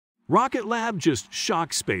Rocket Lab just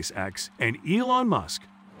shocked SpaceX and Elon Musk.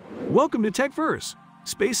 Welcome to TechVerse,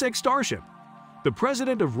 SpaceX Starship. The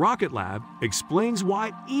president of Rocket Lab explains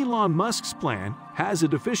why Elon Musk's plan has a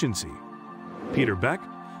deficiency. Peter Beck,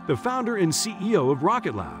 the founder and CEO of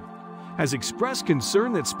Rocket Lab, has expressed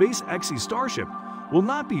concern that SpaceX's Starship will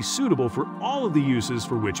not be suitable for all of the uses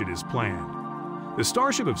for which it is planned. The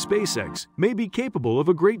Starship of SpaceX may be capable of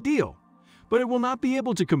a great deal, but it will not be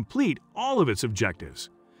able to complete all of its objectives.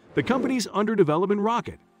 The company's under-development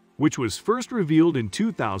rocket, which was first revealed in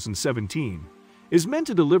 2017, is meant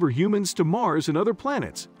to deliver humans to Mars and other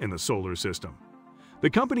planets in the solar system. The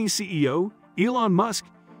company's CEO, Elon Musk,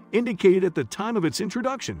 indicated at the time of its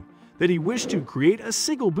introduction that he wished to create a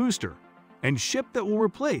single booster and ship that will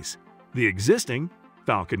replace the existing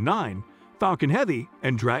Falcon 9, Falcon Heavy,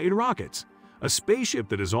 and Dragon rockets, a spaceship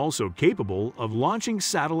that is also capable of launching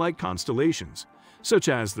satellite constellations, such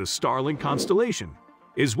as the Starlink constellation,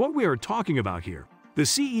 is what we are talking about here. The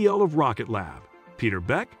CEO of Rocket Lab, Peter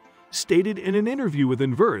Beck, stated in an interview with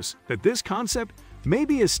TechVerse that this concept may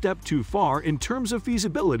be a step too far in terms of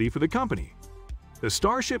feasibility for the company. The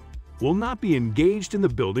Starship will not be engaged in the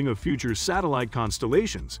building of future satellite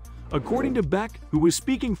constellations, according to Beck, who was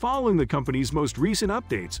speaking following the company's most recent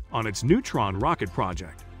updates on its Neutron rocket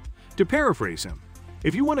project. To paraphrase him,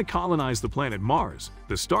 if you want to colonize the planet Mars,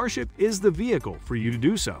 the Starship is the vehicle for you to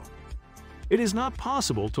do so. It is not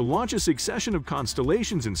possible to launch a succession of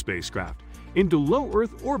constellations in spacecraft into low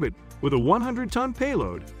Earth orbit with a 100-ton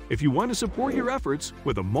payload if you want to support your efforts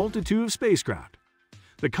with a multitude of spacecraft.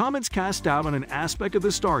 The comments cast doubt on an aspect of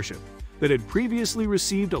the Starship that had previously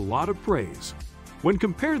received a lot of praise. When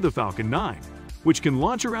compared to the Falcon 9, which can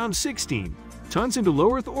launch around 16 tons into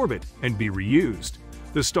low Earth orbit and be reused,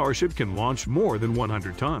 the Starship can launch more than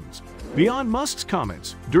 100 tons. Beyond Musk's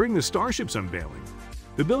comments during the Starship's unveiling,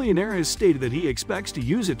 the billionaire has stated that he expects to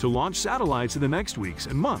use it to launch satellites in the next weeks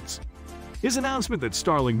and months. His announcement that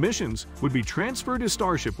Starlink missions would be transferred to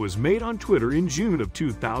Starship was made on Twitter in June of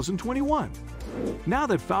 2021. Now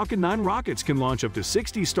that Falcon 9 rockets can launch up to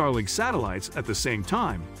 60 Starlink satellites at the same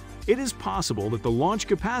time, it is possible that the launch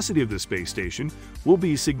capacity of the space station will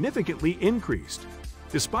be significantly increased.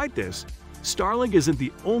 Despite this, Starlink isn't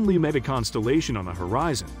the only meta-constellation on the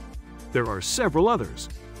horizon. There are several others.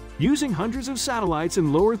 Using hundreds of satellites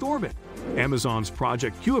in low Earth orbit, Amazon's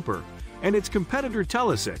Project Kuiper and its competitor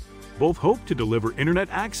Telesat both hope to deliver internet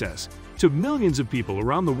access to millions of people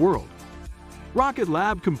around the world. Rocket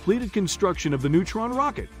Lab completed construction of the Neutron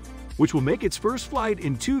rocket, which will make its first flight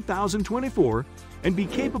in 2024 and be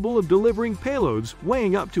capable of delivering payloads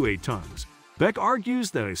weighing up to 8 tons. Beck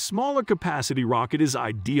argues that a smaller capacity rocket is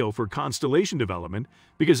ideal for constellation development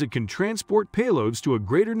because it can transport payloads to a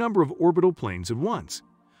greater number of orbital planes at once.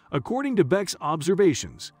 According to Beck's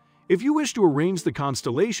observations, if you wish to arrange the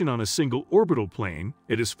constellation on a single orbital plane,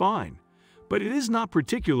 it is fine, but it is not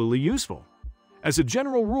particularly useful. As a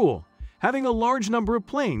general rule, having a large number of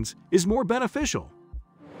planes is more beneficial.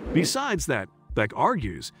 Besides that, Beck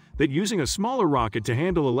argues that using a smaller rocket to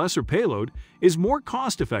handle a lesser payload is more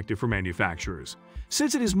cost-effective for manufacturers,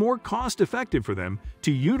 since it is more cost-effective for them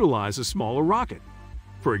to utilize a smaller rocket.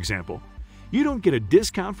 For example, you don't get a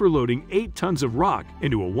discount for loading 8 tons of rock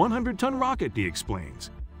into a 100-ton rocket, he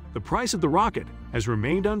explains. The price of the rocket has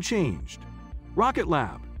remained unchanged. Rocket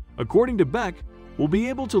Lab, according to Beck, will be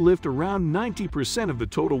able to lift around 90% of the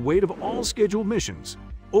total weight of all scheduled missions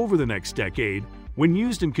over the next decade when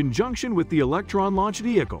used in conjunction with the Electron launch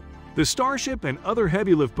vehicle. The Starship and other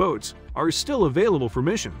heavy-lift boats are still available for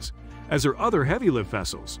missions, as are other heavy-lift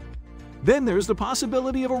vessels. Then there's the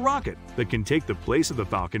possibility of a rocket that can take the place of the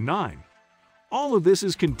Falcon 9. All of this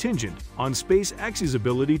is contingent on SpaceX's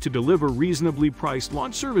ability to deliver reasonably priced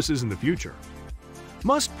launch services in the future.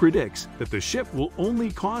 Musk predicts that the ship will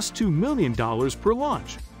only cost $2 million per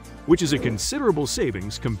launch, which is a considerable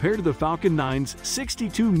savings compared to the Falcon 9's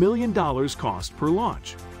 $62 million cost per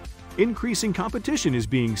launch. Increasing competition is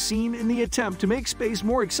being seen in the attempt to make space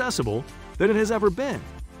more accessible than it has ever been.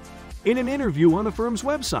 In an interview on the firm's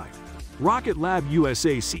website, Rocket Lab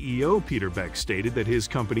USA CEO Peter Beck stated that his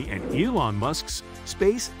company and Elon Musk's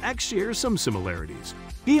SpaceX share some similarities.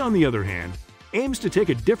 He, on the other hand, aims to take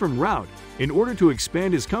a different route in order to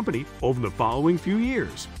expand his company over the following few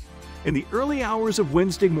years. In the early hours of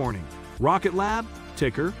Wednesday morning, Rocket Lab,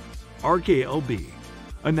 ticker RKLB,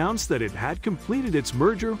 announced that it had completed its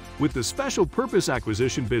merger with the Special Purpose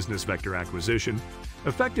Acquisition business Vector Acquisition,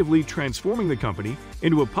 effectively transforming the company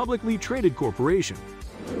into a publicly traded corporation.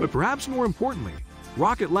 But perhaps more importantly,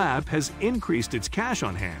 Rocket Lab has increased its cash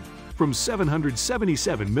on hand from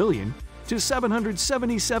 $777 million to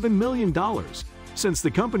 $777 million, since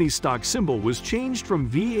the company's stock symbol was changed from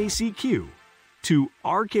VACQ to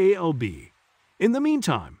RKLB. In the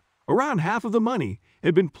meantime, around half of the money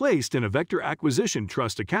had been placed in a Vector Acquisition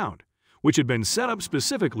Trust account, which had been set up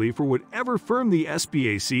specifically for whatever firm the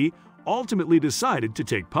SPAC ultimately decided to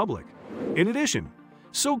take public. In addition,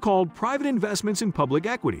 so-called private investments in public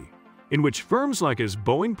equity, in which firms like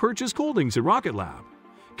Boeing purchased holdings at Rocket Lab,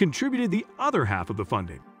 contributed the other half of the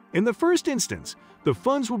funding. In the first instance, the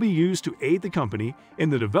funds will be used to aid the company in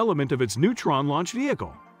the development of its Neutron launch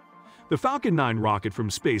vehicle. The Falcon 9 rocket from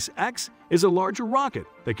SpaceX is a larger rocket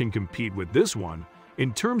that can compete with this one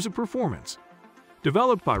in terms of performance.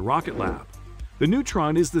 Developed by Rocket Lab, the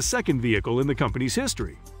Neutron is the second vehicle in the company's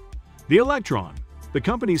history. The Electron, the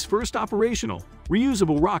company's first operational,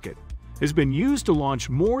 reusable rocket, has been used to launch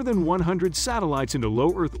more than 100 satellites into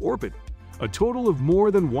low Earth orbit, a total of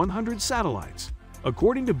more than 100 satellites.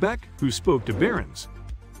 According to Beck, who spoke to Barron's,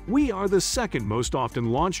 we are the second most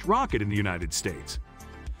often launched rocket in the United States.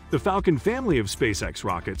 The Falcon family of SpaceX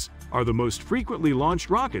rockets are the most frequently launched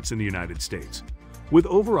rockets in the United States, with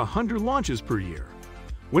over 100 launches per year.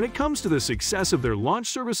 When it comes to the success of their launch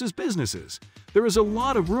services businesses, there is a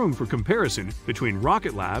lot of room for comparison between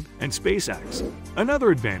Rocket Lab and SpaceX.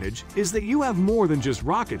 Another advantage is that you have more than just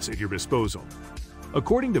rockets at your disposal.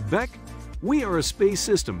 According to Beck, we are a space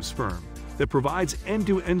systems firm that provides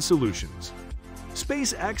end-to-end solutions.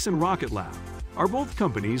 SpaceX and Rocket Lab are both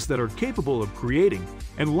companies that are capable of creating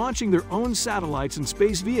and launching their own satellites and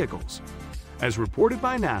space vehicles. As reported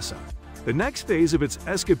by NASA, the next phase of its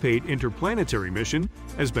Escapade interplanetary mission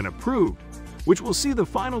has been approved, which will see the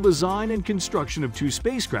final design and construction of two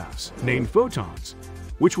spacecrafts named Photons,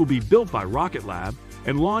 which will be built by Rocket Lab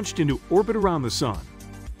and launched into orbit around the Sun.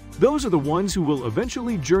 Those are the ones who will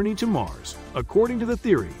eventually journey to Mars, according to the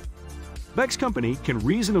theory. Beck's company can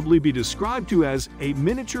reasonably be described to as a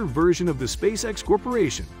miniature version of the SpaceX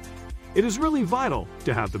Corporation. It is really vital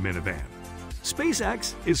to have the minivan.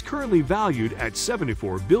 SpaceX is currently valued at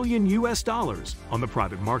 $74 billion on the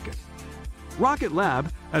private market. Rocket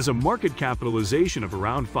Lab has a market capitalization of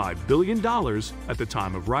around $5 billion at the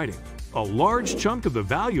time of writing. A large chunk of the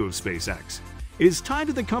value of SpaceX is tied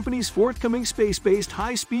to the company's forthcoming space-based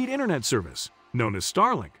high-speed internet service, known as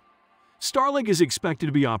Starlink. Starlink is expected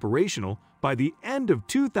to be operational by the end of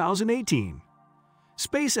 2018.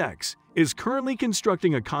 SpaceX is currently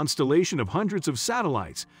constructing a constellation of hundreds of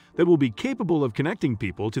satellites that will be capable of connecting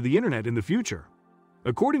people to the internet in the future.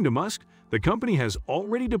 According to Musk, the company has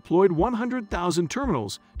already deployed 100,000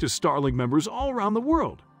 terminals to Starlink members all around the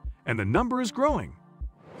world, and the number is growing.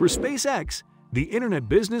 For SpaceX, the internet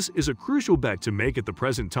business is a crucial bet to make at the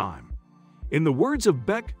present time. In the words of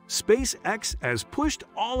Beck, SpaceX has pushed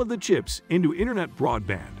all of the chips into internet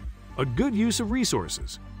broadband, a good use of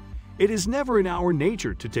resources. It is never in our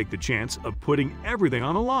nature to take the chance of putting everything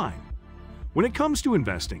on a line. When it comes to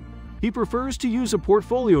investing, he prefers to use a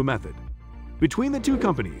portfolio method. Between the two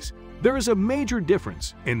companies, there is a major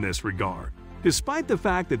difference in this regard. Despite the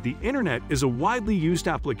fact that the internet is a widely used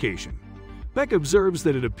application, Beck observes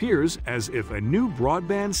that it appears as if a new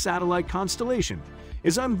broadband satellite constellation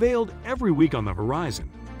is unveiled every week on the horizon.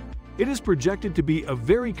 It is projected to be a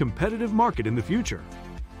very competitive market in the future.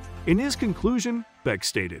 In his conclusion, Beck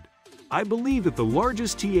stated, "I believe that the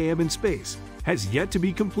largest TAM in space has yet to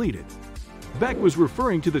be completed." Beck was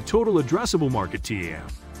referring to the total addressable market TAM.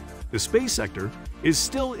 The space sector is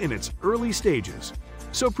still in its early stages,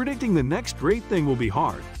 so predicting the next great thing will be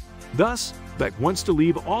hard. Thus, Beck wants to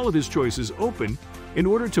leave all of his choices open in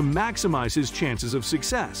order to maximize his chances of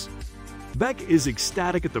success. Beck is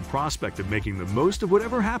ecstatic at the prospect of making the most of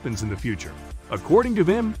whatever happens in the future. According to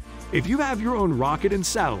him, if you have your own rocket and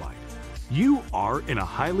satellite, you are in a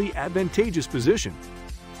highly advantageous position.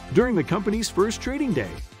 During the company's first trading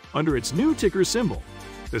day, under its new ticker symbol,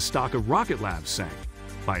 the stock of Rocket Lab sank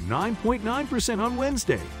by 9.9% on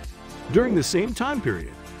Wednesday. During the same time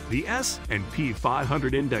period, the S&P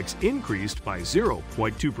 500 index increased by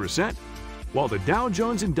 0.2%, while the Dow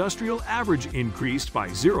Jones Industrial Average increased by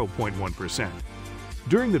 0.1%.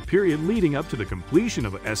 During the period leading up to the completion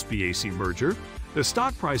of a SPAC merger, the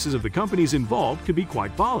stock prices of the companies involved could be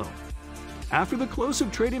quite volatile. After the close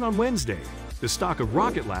of trading on Wednesday, the stock of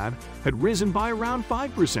Rocket Lab had risen by around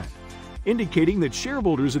 5%, indicating that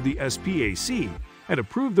shareholders of the SPAC had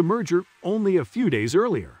approved the merger only a few days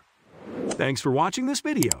earlier. Thanks for watching this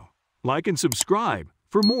video. Like and subscribe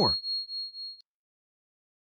for more.